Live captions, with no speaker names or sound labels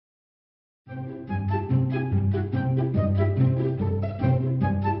Hi,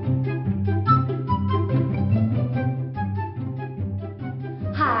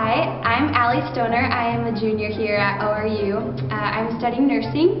 I'm Allie Stoner. I am a junior here at ORU. I'm studying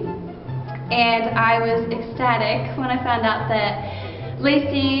nursing, and I was ecstatic when I found out that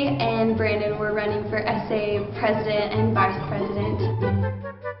Lacey and Brandon were running for SA President and Vice President.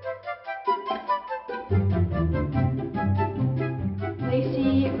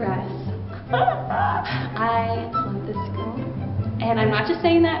 Lacey, Russ. I love this girl. And I'm not just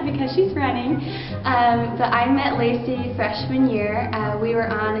saying that because she's running, but I met Lacey freshman year. We were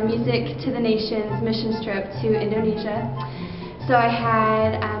on a Music to the Nations mission trip to Indonesia. So I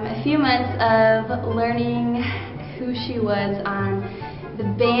had a few months of learning who she was on the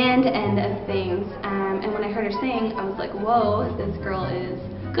band end of things. And when I heard her sing, I was like, whoa, this girl is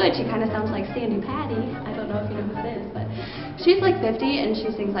good. She kind of sounds like Sandy Patty. I don't know if you know who that is, but she's like 50 and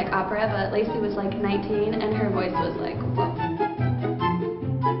she sings like opera, but Lacey was like 19 and her voice was like, whoa.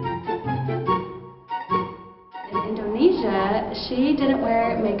 In Indonesia, she didn't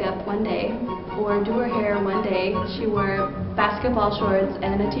wear makeup one day or do her hair one day. She wore basketball shorts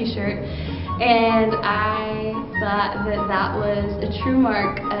and a t-shirt, and I thought that that was a true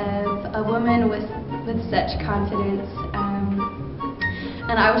mark of a woman with such confidence.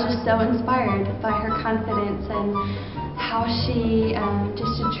 And I was just so inspired by her confidence and how she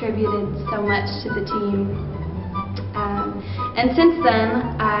just attributed so much to the team. And since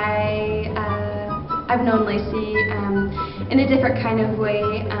then, I've known Lacey in a different kind of way.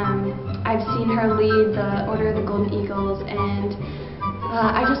 I've seen her lead the Order of the Golden Eagles, and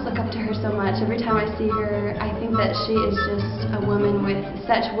I just look up to her so much. Every time I see her, I think that she is just a woman with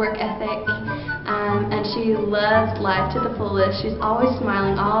such work ethic, and she loves life to the fullest. She's always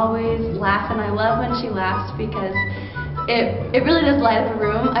smiling, always laughing. I love when she laughs because it really does light up a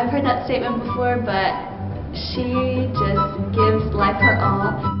room. I've heard that statement before, but she just gives life her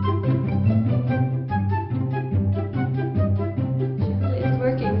all. She really is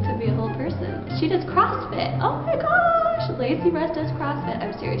working to be a whole person. She does CrossFit. Oh my gosh! Lacey Russ does CrossFit.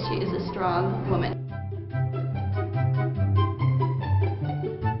 I'm serious, she is a strong woman.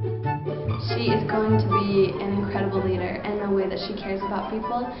 She is going to be an incredible leader in the way that she cares about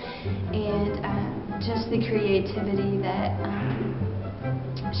people, and just the creativity that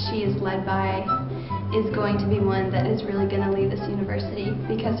she is led by is going to be one that is really going to lead this university,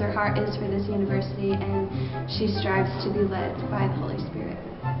 because her heart is for this university and she strives to be led by the Holy Spirit.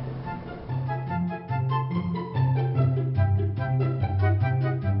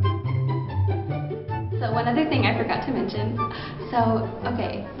 So one other thing I forgot to mention. So,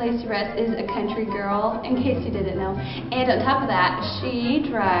 okay, Lacey Russ is a country girl, in case you didn't know. And on top of that, she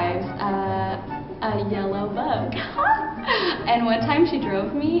drives a yellow Bug. And one time she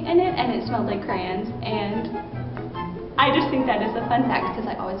drove me in it, and it smelled like crayons. And I just think that is a fun fact, because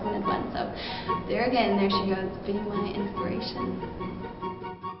I always wanted one. So there again, there she goes, being my inspiration.